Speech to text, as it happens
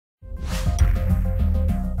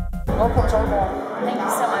Welcome to Aalborg. Thank you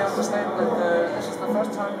so much. I understand that this is the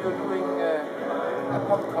first time you're doing a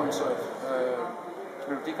pop concert,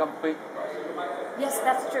 Melodi Grand Prix. Yes,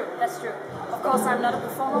 that's true. That's true. Of course, I'm not a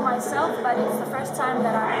performer myself, but it's the first time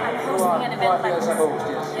that I'm hosting an event like this. As a host,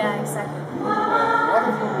 yes. Yeah, exactly. What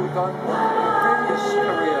have you done in your previous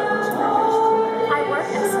career as a journalist? I work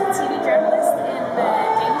as a TV journalist in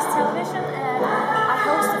Danish television, and I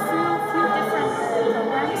host a few different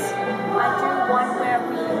programs. I do one where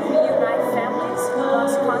we reunite families who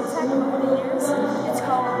lost contact over the years. It's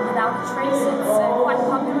called Without a Trace. It's quite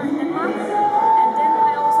popular in Denmark. And then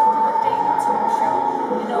I also do a daily talk show,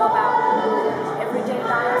 you know, about everyday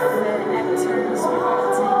life, actors,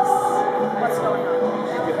 politics, what's going on.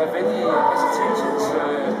 Did you have any hesitations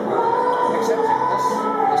accepting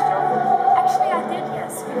this job? Actually, I did,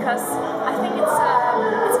 yes, because I think it's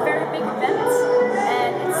a very big event,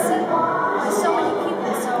 and it's seen by so many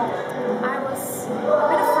people, so I was a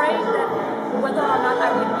bit afraid that whether or not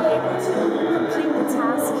I would be able to complete the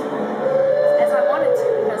task as I wanted to,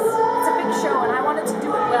 because it's a big show and I wanted to do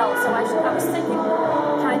it well, so I was thinking,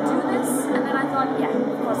 can I do this? And then I thought, yeah,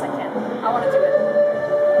 of course I can. I want to do it.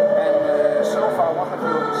 And so far, what have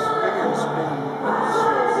your experience been with this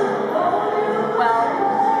show? Well,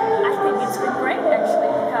 I think it's been great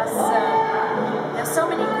actually, because there's so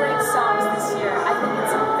many great songs this year. I think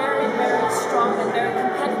it's a very, very strong and very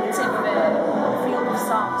competitive field of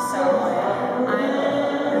songs. So I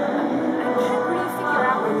can't really figure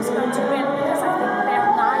out who's going to win, because I think there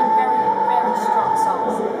are 9 very, very strong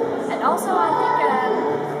songs. And also I think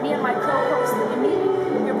me and my co-host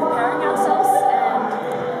Emil, we're preparing ourselves,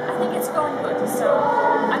 and I think it's going good. So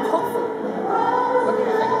I'm hopeful. What do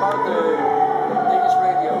you think about the Danish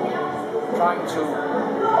radio trying to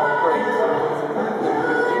upgrade the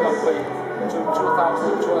Melodi Grand Prix to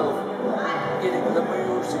 2012, getting the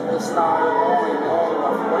music, the style, all in all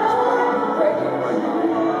of what is playing on the radio right now?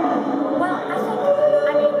 Well,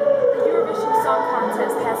 I mean, the Eurovision Song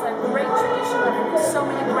Contest has a great tradition of so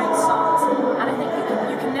many great songs, and I think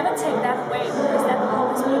you can never take that away, because that will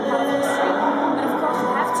always be a part of history. But of course, you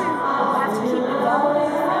have to keep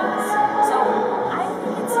evolving things. So I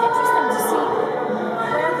think it's interesting to see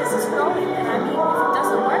where this is going. And I mean, if it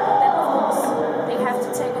doesn't work, then of course they have to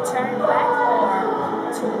take a turn back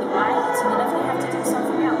or to the right, and if they have to do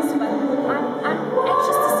something else. But I'm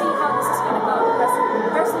anxious to see how this is going to go, because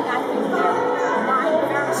personally I think there are 9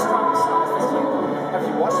 very strong songs this year. Have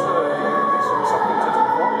you watched the Eurovision Song Contest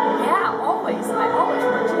before? Yeah, always. I always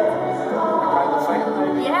watch it. Kind of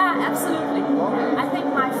fan? Yeah, absolutely. I think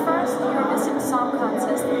my first Eurovision Song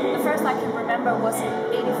Contest, the first I can remember, was in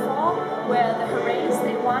 '84, where the Hoorays,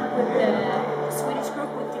 they won with the Swedish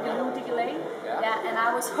group with Dansk Melodi. Yeah, and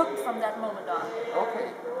I was hooked from that moment on.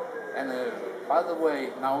 Okay. And by the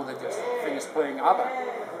way, now that you've finished playing ABBA,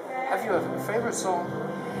 have you a favorite song?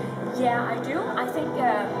 Yeah, I do. I think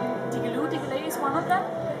Diggiloo Diggiley is one of them,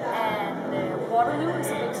 and Waterloo is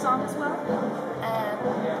a big song as well. And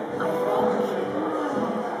I think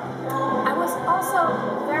I was also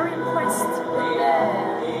very impressed with I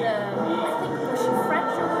think was she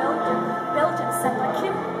French or Belgian Sandra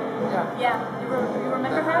Kim. Yeah, you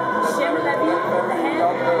remember her? Chérie la vie, the hand.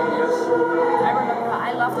 Yes. I remember her.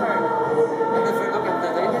 I love her. And if you look at the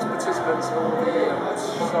Danish participants, what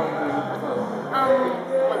song do you prefer?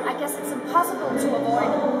 Well, I guess it's impossible to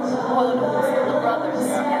avoid Waterloo, the brothers,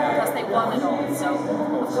 because they won it all. So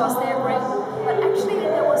of course they're great. But actually,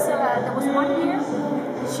 there was one year.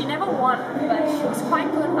 She never won, but she was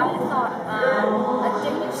quite good. I thought a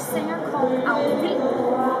Danish singer called Audrey,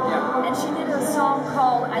 and she did a song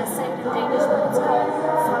called, I say it in Danish, but it's called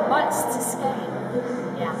Fra Mols til Skagen.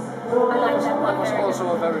 Yeah, I like that one. That was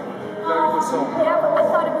also a very, very good song. Yeah, but I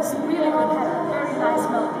thought it was really good. Had a very nice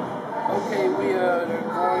melody. Okay, we are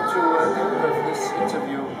going to end of this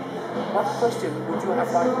interview. What question would you have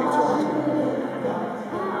liked me to ask you?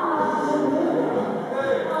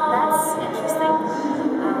 That's interesting.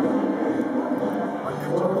 What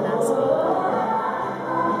could you have asked me?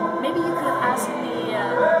 Maybe you could have asked me,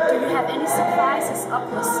 do you have any surprises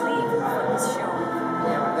up your sleeve for this show?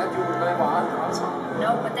 Yeah, that you would never answer.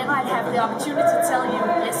 No, but then I'd have the opportunity to tell you,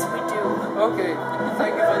 yes, we do. Okay,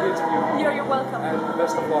 thank you for the interview. You're welcome. And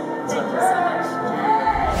best of luck. Thank you so much.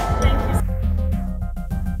 Thank you.